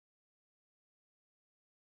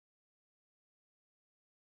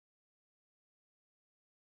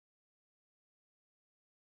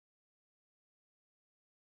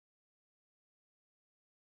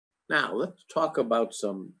Now, let's talk about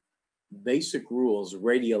some basic rules,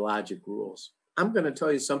 radiologic rules. I'm going to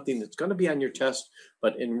tell you something that's going to be on your test,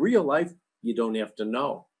 but in real life, you don't have to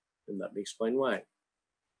know. And let me explain why.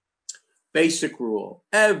 Basic rule: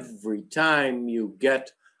 every time you get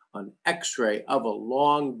an x-ray of a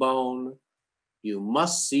long bone, you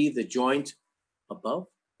must see the joint above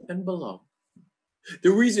and below.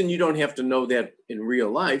 The reason you don't have to know that in real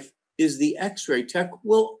life is the x-ray tech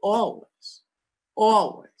will always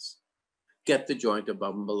get the joint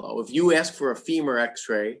above and below. If you ask for a femur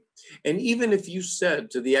x-ray, and even if you said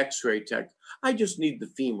to the x-ray tech, I just need the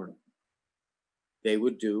femur, they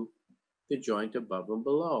would do the joint above and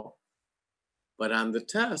below. But on the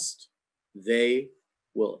test, they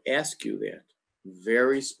will ask you that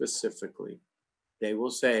very specifically. They will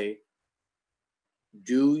say,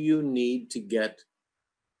 do you need to get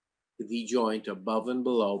the joint above and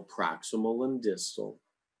below, proximal and distal,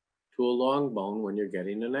 to a long bone when you're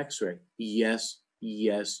getting an x-ray? Yes,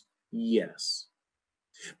 yes, yes.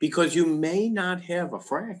 Because you may not have a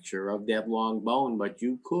fracture of that long bone, but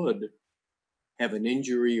you could have an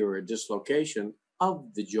injury or a dislocation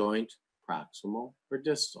of the joint, proximal or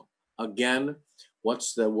distal. Again,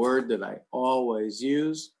 what's the word that I always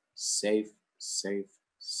use? Safe, safe,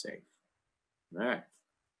 safe. All right.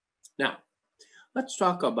 Now, let's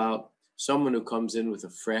talk about someone who comes in with a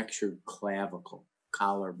fractured clavicle,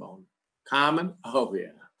 collarbone. Common? Oh,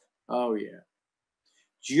 yeah. Oh, yeah.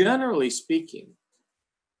 Generally speaking,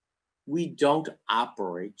 we don't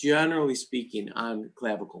operate, generally speaking, on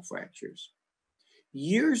clavicle fractures.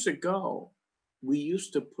 Years ago, we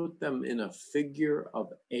used to put them in a figure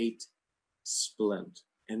of 8 splint.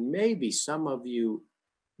 And maybe some of you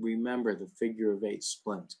remember the figure of 8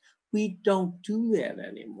 splint. We don't do that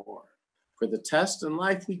anymore. For the test in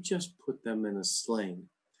life, we just put them in a sling.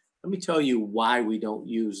 Let me tell you why we don't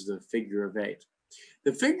use the figure of 8.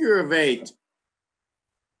 The figure of 8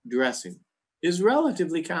 dressing is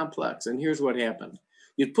relatively complex. And here's what happened.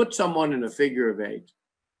 You'd put someone in a figure of 8.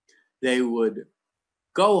 They would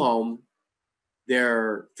go home.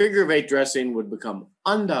 Their figure of 8 dressing would become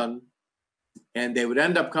undone. And they would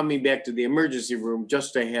end up coming back to the emergency room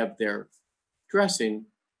just to have their dressing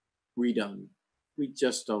redone. We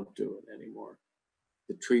just don't do it anymore.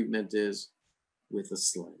 The treatment is with a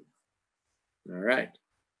sling. All right.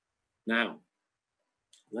 Now,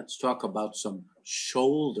 let's talk about some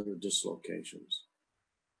shoulder dislocations.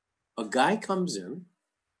 A guy comes in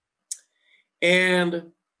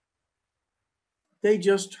and they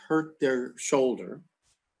just hurt their shoulder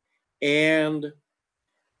and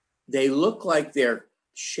they look like they're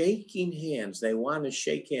shaking hands. They want to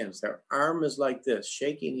shake hands. Their arm is like this,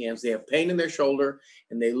 shaking hands. They have pain in their shoulder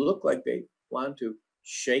and they look like they want to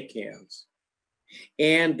shake hands.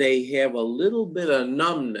 And they have a little bit of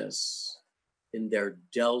numbness in their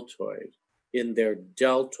deltoid,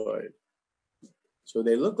 So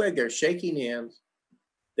they look like they're shaking hands.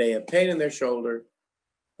 They have pain in their shoulder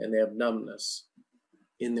and they have numbness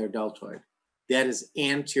in their deltoid. That is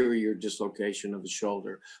anterior dislocation of the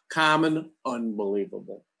shoulder. Common,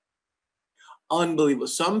 unbelievable. Unbelievable.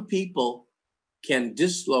 Some people can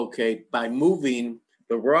dislocate by moving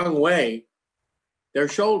the wrong way their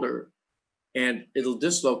shoulder, and it'll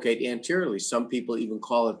dislocate anteriorly. Some people even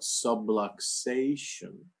call it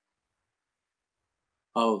subluxation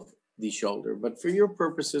of the shoulder. But for your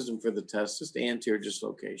purposes and for the test, just anterior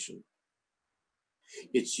dislocation.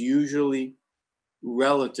 It's usually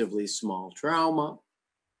relatively small trauma,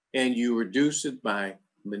 and you reduce it by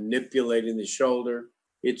manipulating the shoulder.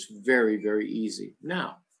 It's very, very easy.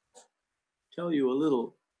 Now, tell you a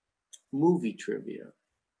little movie trivia.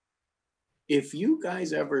 If you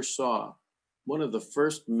guys ever saw one of the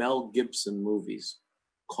first Mel Gibson movies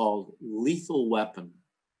called Lethal Weapon,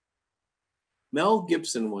 Mel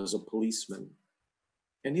Gibson was a policeman,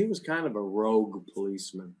 and he was kind of a rogue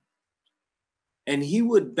policeman. And he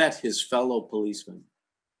would bet his fellow policemen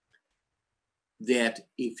that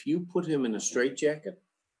if you put him in a straitjacket,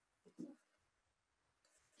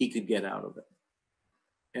 he could get out of it.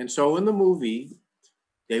 And so in the movie,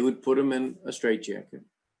 they would put him in a straitjacket,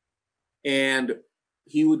 and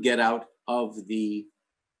he would get out of the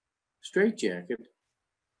straitjacket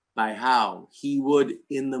by how? He would,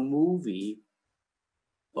 in the movie,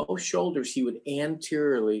 both shoulders, he would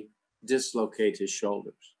anteriorly dislocate his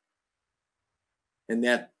shoulders. And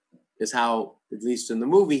that is how, at least in the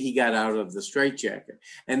movie, he got out of the straitjacket.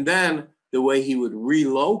 And then the way he would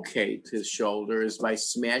relocate his shoulder is by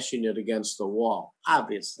smashing it against the wall.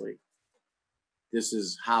 Obviously, this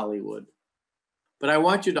is Hollywood. But I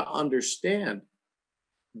want you to understand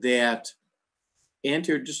that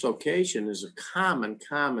anterior dislocation is a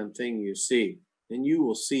common thing you see and you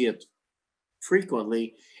will see it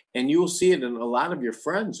frequently, and you will see it in a lot of your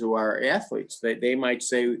friends who are athletes. They might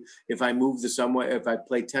say, if I move this some way, if I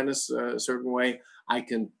play tennis a certain way, I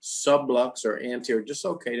can sublux or anterior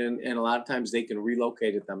dislocate, and a lot of times they can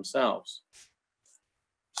relocate it themselves.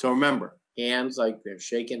 So remember, hands like they're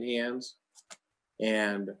shaking hands,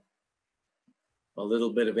 and a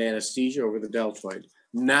little bit of anesthesia over the deltoid.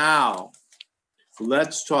 Now,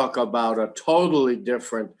 let's talk about a totally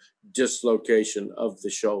different dislocation of the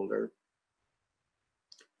shoulder,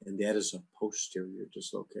 and that is a posterior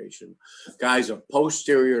dislocation. Guys, a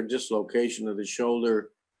posterior dislocation of the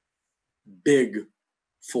shoulder, big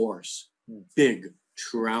force, big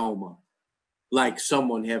trauma, like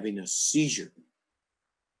someone having a seizure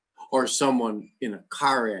or someone in a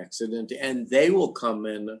car accident, and they will come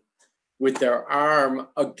in with their arm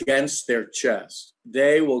against their chest.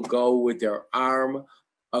 They will go with their arm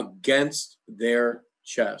against their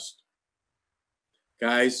chest.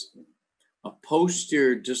 Guys, a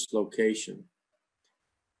posterior dislocation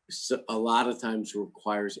a lot of times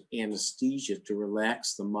requires anesthesia to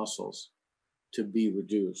relax the muscles to be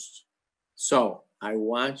reduced. So I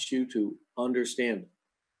want you to understand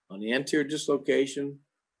an anterior dislocation,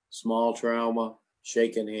 small trauma,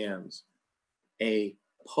 shaking hands. A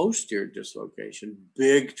posterior dislocation,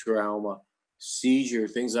 big trauma, seizure,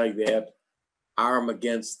 things like that, arm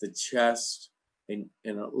against the chest, and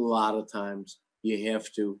a lot of times you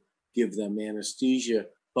have to give them anesthesia,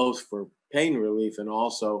 both for pain relief and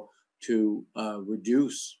also to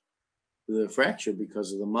reduce the fracture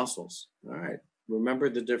because of the muscles. All right, remember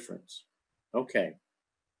the difference. Okay,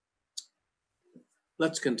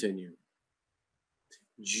 let's continue.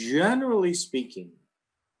 Generally speaking,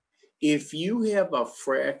 if you have a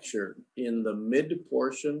fracture in the mid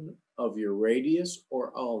portion of your radius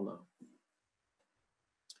or ulna,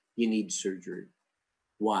 you need surgery.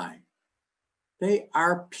 Why? They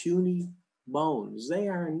are puny bones. They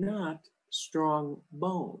are not strong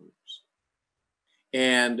bones.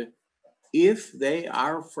 And if they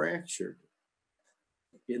are fractured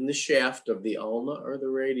in the shaft of the ulna or the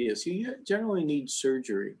radius, you generally need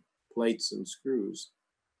surgery, plates and screws.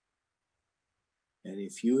 And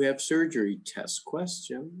if you have surgery, test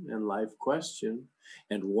question and life question,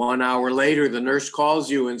 and 1 hour later the nurse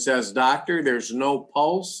calls you and says, "Doctor, there's no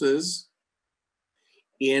pulses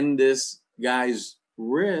in this guy's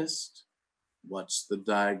wrist," what's the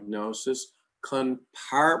diagnosis?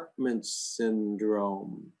 Compartment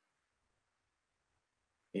syndrome.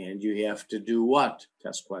 And you have to do what?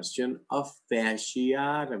 Test question, a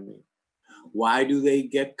fasciotomy. Why do they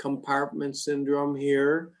get compartment syndrome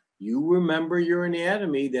here? You remember your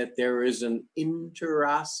anatomy that there is an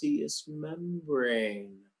interosseous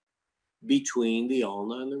membrane between the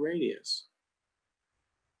ulna and the radius.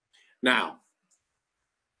 Now,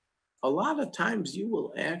 a lot of times you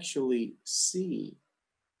will actually see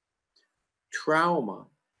trauma,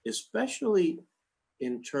 especially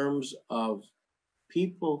in terms of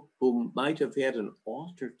people who might have had an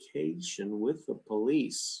altercation with the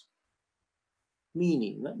police.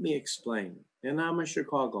 Meaning, let me explain. And I'm a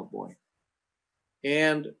Chicago boy.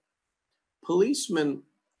 And policemen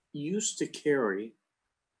used to carry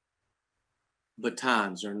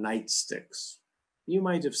batons or nightsticks. You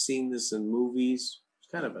might have seen this in movies.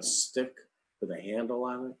 It's kind of a stick with a handle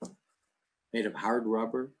on it, made of hard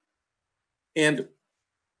rubber. And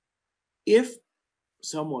if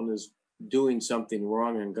someone is doing something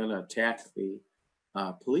wrong and going to attack the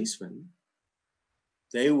policeman,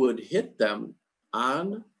 they would hit them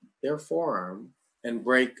on their forearm and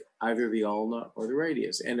break either the ulna or the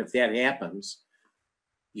radius. And if that happens,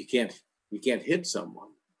 you can't hit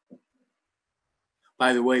someone.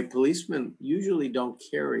 By the way, policemen usually don't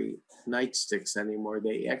carry nightsticks anymore.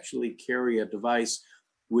 They actually carry a device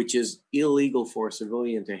which is illegal for a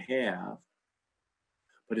civilian to have,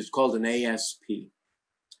 but it's called an ASP.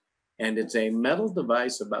 And it's a metal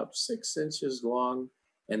device about 6 inches long,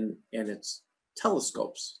 and it's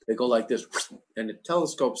telescopes. They go like this, and it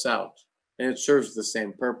telescopes out, and it serves the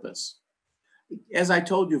same purpose. As I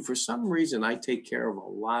told you, for some reason, I take care of a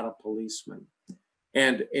lot of policemen.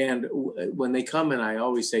 And when they come in, I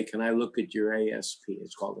always say, "Can I look at your ASP?"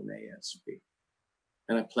 It's called an ASP.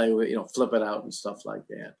 And I play with, flip it out and stuff like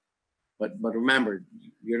that. But remember,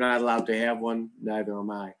 you're not allowed to have one, neither am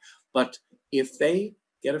I. But if they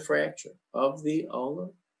get a fracture of the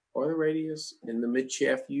ulna or the radius in the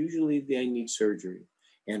midshaft, usually they need surgery.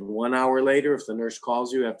 And 1 hour later, if the nurse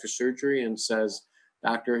calls you after surgery and says,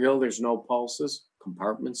 "Dr. Hill, there's no pulses,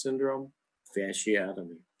 compartment syndrome,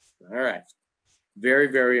 fasciotomy." All right. Very,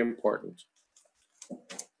 very important.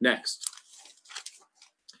 Next,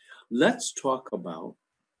 let's talk about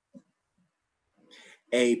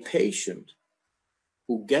a patient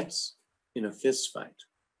who gets in a fist fight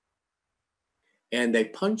and they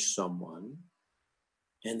punch someone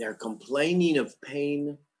and they're complaining of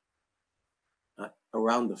pain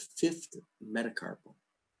around the fifth metacarpal.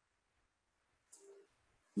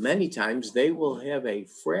 Many times they will have a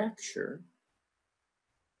fracture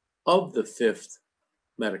of the fifth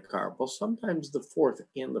metacarpal, sometimes the fourth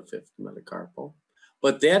and the fifth metacarpal,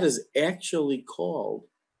 but that is actually called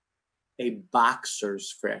a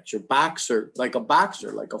boxer's fracture. Boxer, like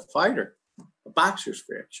a fighter, a boxer's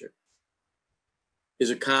fracture. Is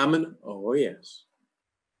it common? Oh, yes.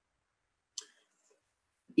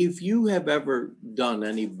 If you have ever done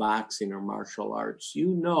any boxing or martial arts,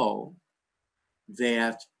 you know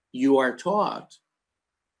that you are taught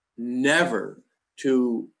never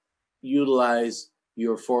to utilize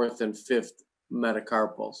your fourth and fifth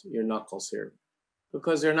metacarpals, your knuckles here,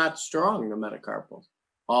 because they're not strong, the metacarpals.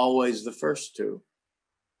 Always the first two.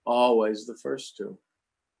 Always the first two.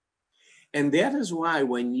 And that is why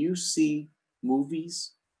when you see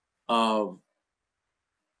movies of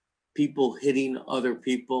people hitting other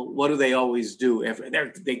people, what do they always do?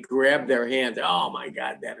 After they grab their hand. Oh my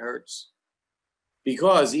God, that hurts.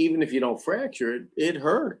 Because even if you don't fracture it, it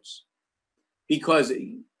hurts. Because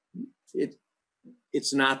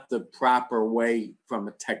it's not the proper way from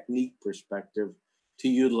a technique perspective to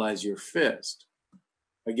utilize your fist.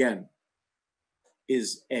 Again,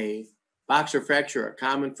 is a boxer fracture a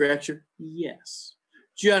common fracture? Yes.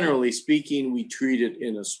 Generally speaking, we treat it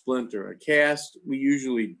in a splint or a cast. We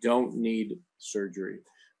usually don't need surgery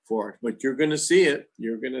for it, but you're going to see it.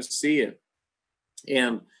 You're going to see it.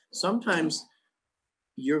 And sometimes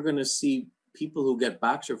you're going to see people who get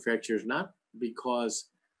boxer fractures not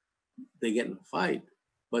because they get in a fight,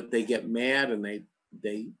 but they get mad and they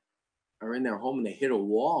are in their home and they hit a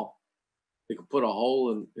wall. They can put a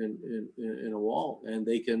hole in a wall and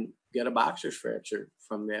they can get a boxer's fracture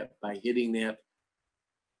from that by hitting that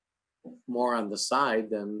more on the side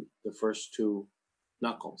than the first two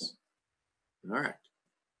knuckles. All right.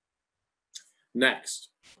 Next.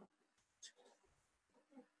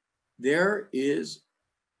 There is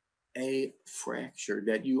a fracture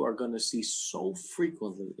that you are going to see so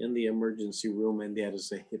frequently in the emergency room, and that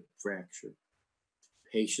is a hip fracture.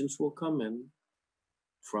 Patients will come in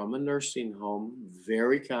from a nursing home,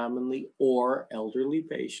 very commonly, or elderly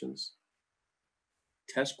patients.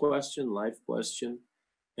 Test question, life question,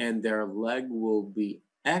 and their leg will be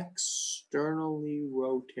externally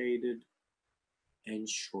rotated and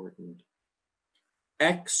shortened.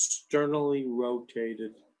 Externally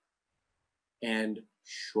rotated and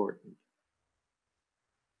shortened.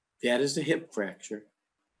 That is a hip fracture,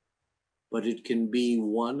 but it can be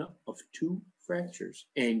one of two fractures,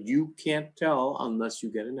 and you can't tell unless you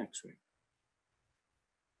get an x-ray.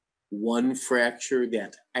 One fracture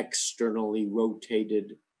that externally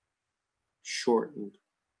rotated, shortened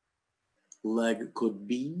leg could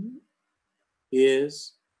be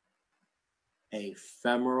is a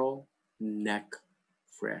femoral neck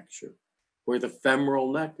fracture, where the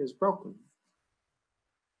femoral neck is broken.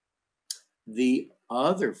 The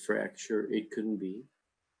other fracture it can be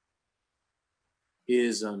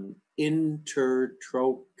is an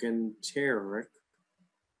intertrochanteric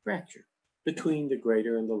fracture between the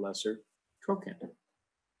greater and the lesser trochanter.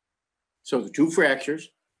 So the two fractures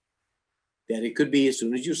that it could be, as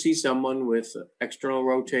soon as you see someone with external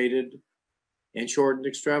rotated and shortened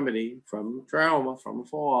extremity from trauma, from a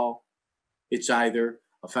fall, it's either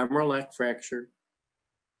a femoral neck fracture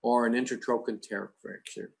or an intertrochanteric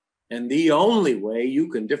fracture. And the only way you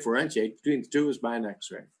can differentiate between the two is by an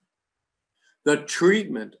x-ray. The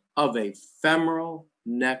treatment of a femoral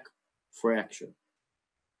neck fracture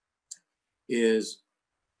is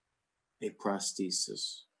a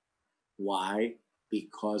prosthesis. Why?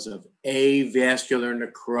 Because of avascular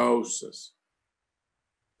necrosis.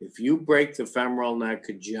 If you break the femoral neck,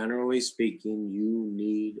 generally speaking, you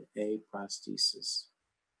need a prosthesis.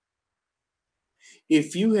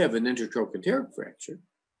 If you have an intertrochanteric fracture,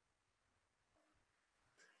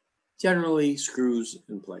 generally screws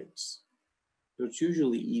and plates. So it's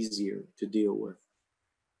usually easier to deal with.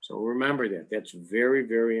 So remember that. That's very,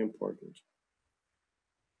 very important.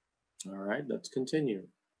 All right, let's continue.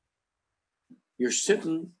 You're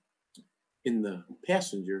sitting in the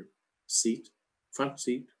passenger seat, front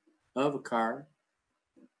seat of a car.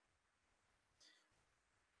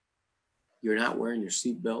 You're not wearing your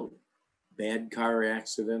seatbelt, bad car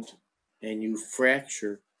accident, and you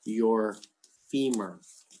fracture your femur.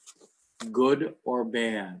 Good or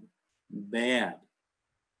bad? Bad.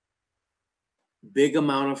 Big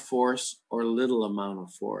amount of force or little amount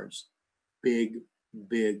of force? Big,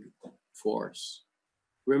 big force.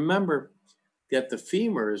 Remember that the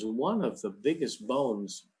femur is one of the biggest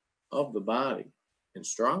bones of the body and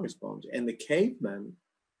strongest bones. And the cavemen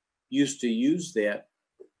used to use that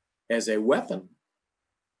as a weapon.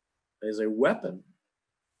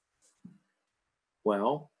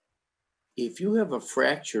 Well, if you have a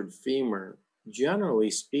fractured femur, generally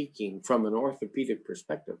speaking, from an orthopedic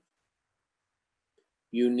perspective,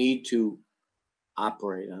 you need to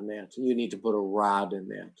operate on that. You need to put a rod in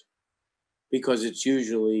that because it's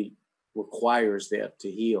usually requires that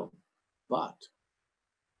to heal. But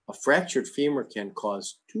a fractured femur can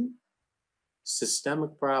cause two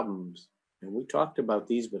systemic problems. And we talked about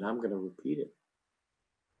these, but I'm going to repeat it.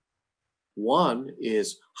 One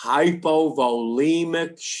is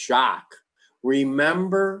hypovolemic shock.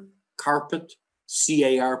 Remember carpet,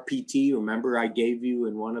 C-A-R-P-T? Remember I gave you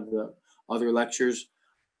in one of the other lectures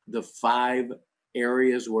the 5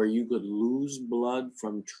 areas where you could lose blood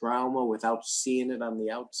from trauma without seeing it on the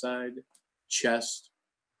outside? Chest,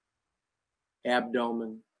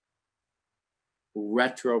 abdomen,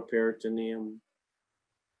 retroperitoneum,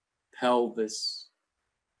 pelvis,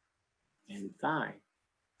 and thigh.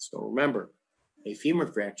 So remember, a femur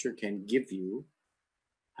fracture can give you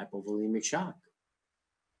hypovolemic shock.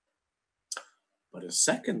 But a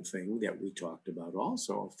second thing that we talked about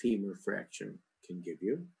also, a femur fracture can give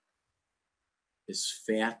you, is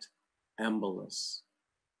fat embolus.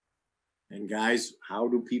 And guys, how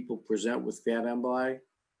do people present with fat emboli?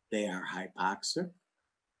 They are hypoxic,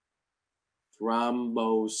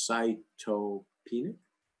 thrombocytopenic,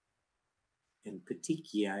 and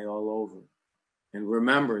petechiae all over. And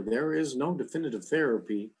remember, there is no definitive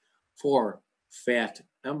therapy for fat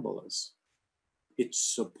embolus. It's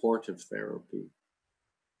supportive therapy,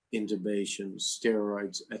 intubation,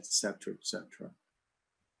 steroids, etc., etc.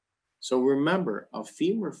 So remember, a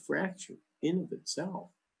femur fracture in of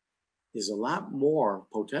itself is a lot more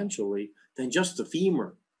potentially than just the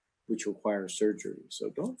femur, which requires surgery. So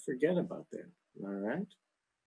don't forget about that, all right?